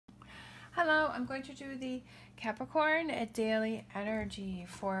Hello, I'm going to do the Capricorn daily energy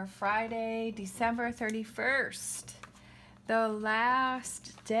for Friday, December 31st, the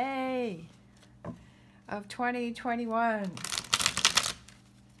last day of 2021.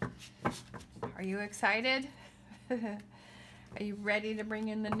 Are you excited? Are you ready to bring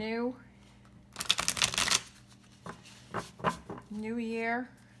in the new year?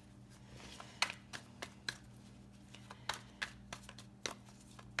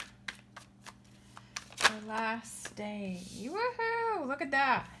 Last day. Woohoo! Look at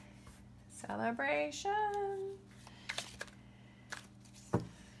that. Celebration. All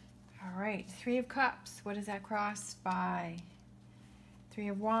right. 3 of Cups. What is that crossed by? 3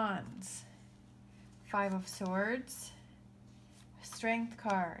 of Wands. 5 of Swords. Strength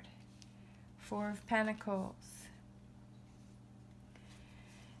card. 4 of Pentacles.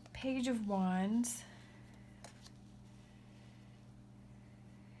 Page of Wands.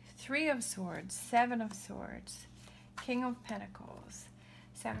 3 of Swords, 7 of Swords, King of Pentacles,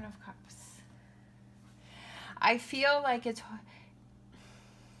 7 of Cups. I feel like it's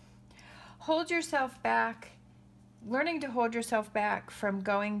hold yourself back, learning to hold yourself back from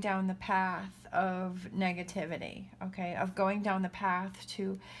going down the path of negativity, okay, of going down the path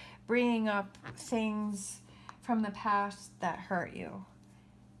to bringing up things from the past that hurt you.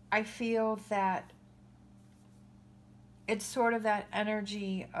 I feel that it's sort of that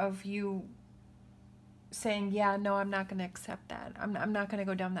energy of you saying, yeah, no, I'm not going to accept that. I'm not going to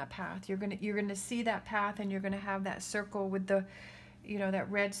go down that path. You're going to see that path, and you're going to have that circle with the, you know, that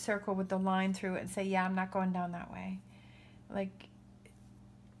red circle with the line through it, and say, yeah, I'm not going down that way. Like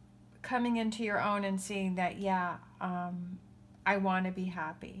coming into your own and seeing that, yeah, I want to be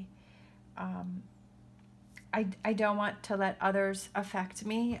happy. I don't want to let others affect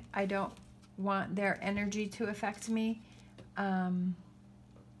me. I don't want their energy to affect me.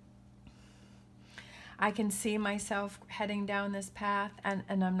 I can see myself heading down this path, and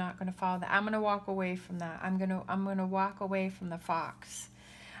I'm not going to follow that. I'm going to walk away from that. I'm going to walk away from the fox.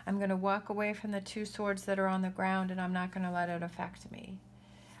 I'm going to walk away from the 2 swords that are on the ground, and I'm not going to let it affect me.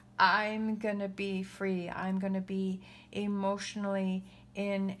 I'm going to be free. I'm going to be emotionally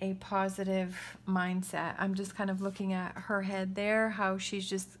in a positive mindset. I'm just kind of looking at her head there, how she's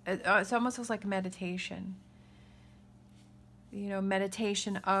just, it's almost like meditation. You know,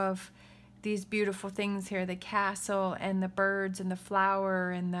 meditation of these beautiful things here, the castle and the birds and the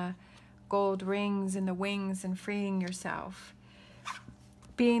flower and the gold rings and the wings, and freeing yourself.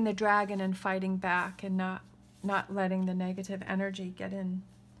 Being the dragon and fighting back, and not letting the negative energy get in.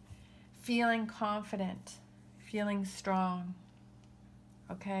 Feeling confident, feeling strong,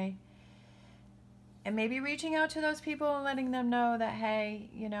 okay? And maybe reaching out to those people and letting them know that, hey,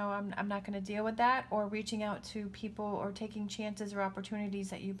 you know, I'm not going to deal with that, or reaching out to people or taking chances or opportunities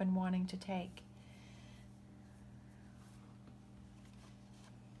that you've been wanting to take.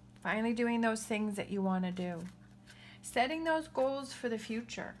 Finally doing those things that you want to do. Setting those goals for the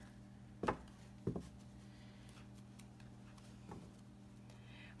future.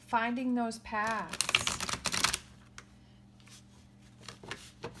 Finding those paths.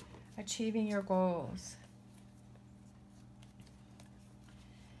 Achieving your goals.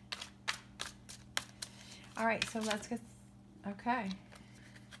 All right, so let's get, okay.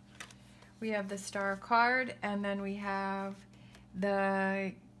 We have the Star card, and then we have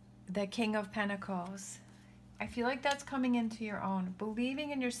the King of Pentacles. I feel like that's coming into your own. Believing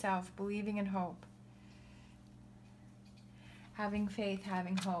in yourself, believing in hope. Having faith,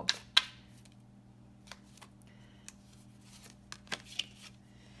 having hope.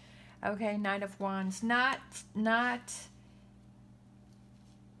 Okay, Knight of Wands. Not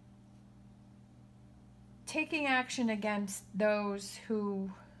taking action against those who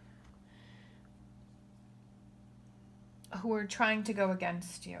are trying to go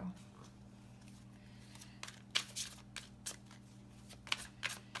against you.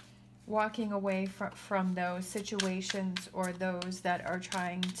 Walking away from those situations, or those that are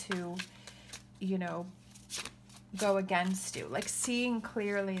trying to, you know, go against you. Like seeing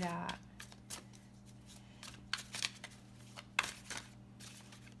clearly that.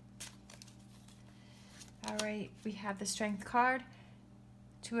 All right, we have the Strength card,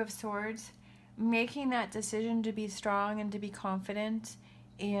 2 of Swords. Making that decision to be strong and to be confident,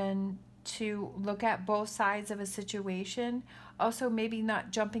 and to look at both sides of a situation. Also, maybe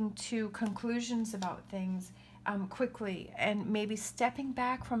not jumping to conclusions about things quickly, and maybe stepping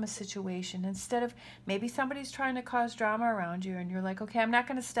back from a situation. Instead of, maybe somebody's trying to cause drama around you, and you're like, okay, I'm not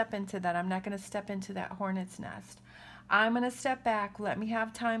going to step into that. I'm not going to step into that hornet's nest. I'm going to step back. Let me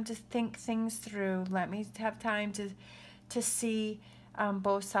have time to think things through. Let me have time to see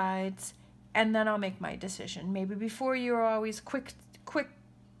both sides, and then I'll make my decision. Maybe before you're always quick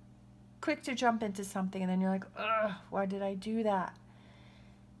to jump into something, and then you're like, ugh, why did I do that?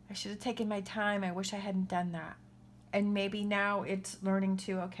 I should have taken my time. I wish I hadn't done that. And maybe now it's learning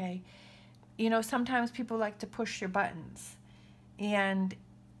to, okay, you know, sometimes people like to push your buttons, and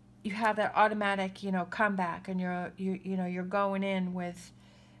you have that automatic, you know, comeback, and you're going in with,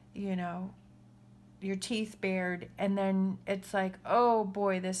 you know, your teeth bared, and then it's like, oh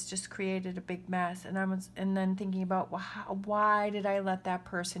boy, this just created a big mess. And then thinking about, well, why did I let that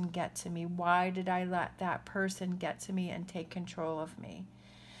person get to me? Why did I let that person get to me and take control of me?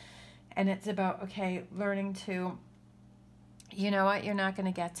 And it's about, okay, learning to, you know what, you're not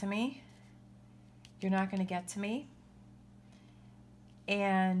going to get to me. You're not going to get to me.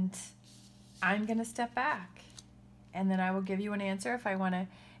 And I'm going to step back. And then I will give you an answer if I want to.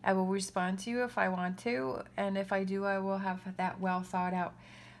 I will respond to you if I want to. And if I do, I will have that well thought out.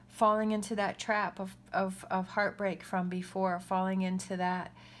 Falling into that trap of heartbreak from before. Falling into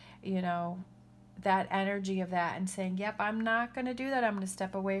that, you know, that energy of that, and saying, yep, I'm not going to do that. I'm going to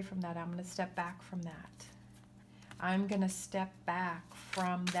step away from that. I'm going to step back from that. I'm going to step back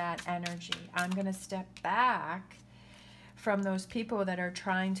from that energy. I'm going to step back from those people that are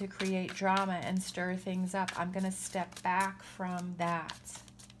trying to create drama and stir things up. I'm going to step back from that.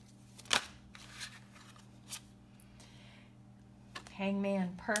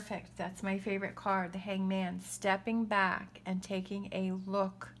 Hangman, perfect. That's my favorite card, the Hangman. Stepping back and taking a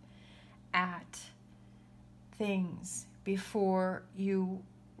look at things before you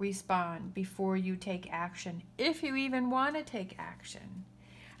respond, before you take action, if you even want to take action.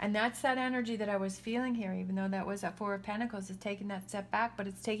 And that's that energy that I was feeling here, even though that was a Four of Pentacles. It's taking that step back, but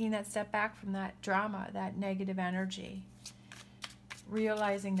it's taking that step back from that drama, that negative energy.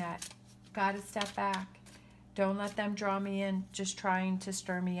 Realizing that, gotta step back. Don't let them draw me in, just trying to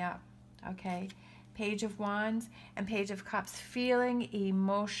stir me up, okay? Page of Wands and Page of Cups, feeling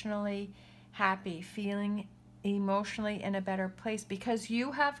emotionally happy, feeling emotionally in a better place because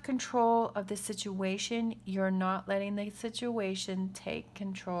you have control of the situation. You're not letting the situation take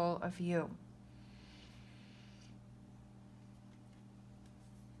control of you.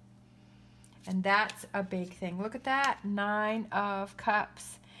 And that's a big thing. Look at that, 9 of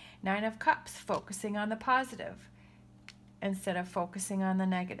Cups. 9 of Cups, focusing on the positive instead of focusing on the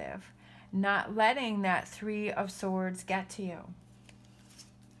negative. Not letting that 3 of Swords get to you.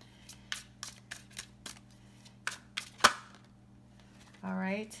 All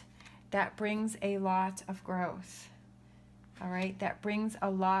right, that brings a lot of growth. All right, that brings a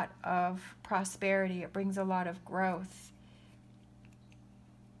lot of prosperity. It brings a lot of growth.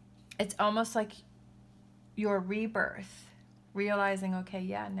 It's almost like your rebirth. Realizing, okay,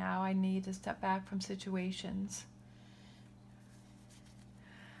 yeah, now I need to step back from situations.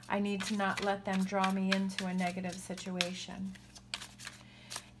 I need to not let them draw me into a negative situation.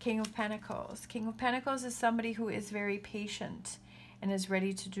 King of Pentacles. King of Pentacles is somebody who is very patient and is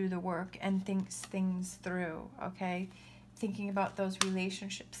ready to do the work and thinks things through, okay? Thinking about those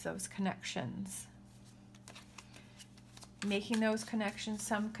relationships, those connections. Making those connections,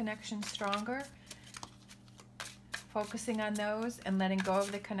 some connections stronger. Focusing on those and letting go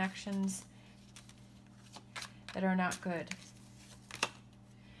of the connections that are not good.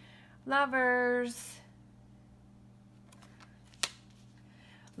 Lovers.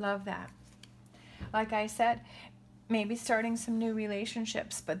 Love that. Like I said, maybe starting some new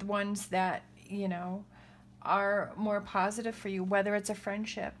relationships, but the ones that, you know, are more positive for you, whether it's a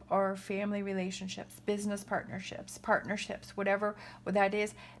friendship or family relationships, business partnerships, whatever that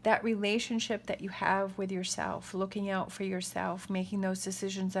is, that relationship that you have with yourself, looking out for yourself, making those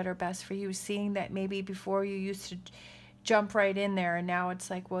decisions that are best for you, seeing that maybe before you used to jump right in there, and now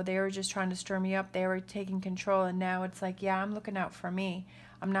it's like, well, they were just trying to stir me up, they were taking control, and now it's like, yeah, I'm looking out for me.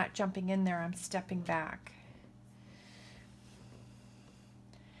 I'm not jumping in there, I'm stepping back.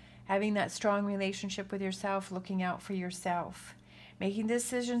 Having that strong relationship with yourself, looking out for yourself, making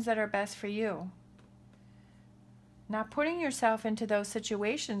decisions that are best for you. Not putting yourself into those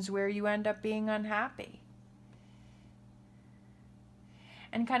situations where you end up being unhappy.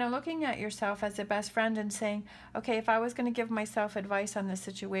 And kind of looking at yourself as a best friend and saying, okay, if I was going to give myself advice on this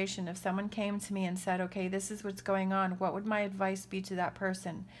situation, if someone came to me and said, okay, this is what's going on, what would my advice be to that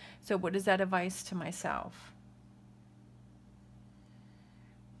person? So what is that advice to myself?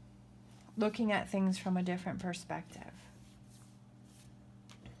 Looking at things from a different perspective.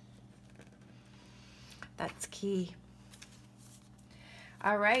 That's key.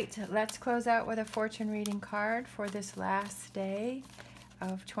 All right, let's close out with a fortune reading card for this last day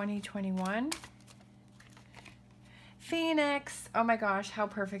of 2021. Phoenix. Oh my gosh, how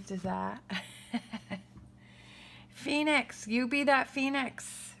perfect is that? Phoenix, you be that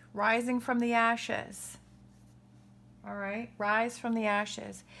phoenix rising from the ashes. All right, rise from the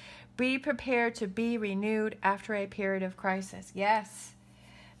ashes. Be prepared to be renewed after a period of crisis. Yes,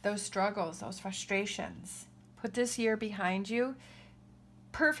 those struggles, those frustrations. Put this year behind you.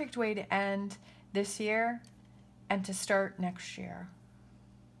 Perfect way to end this year and to start next year.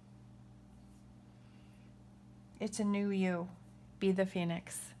 It's a new you. Be the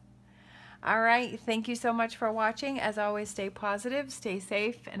phoenix. All right, thank you so much for watching. As always, stay positive, stay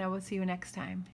safe, and I will see you next time.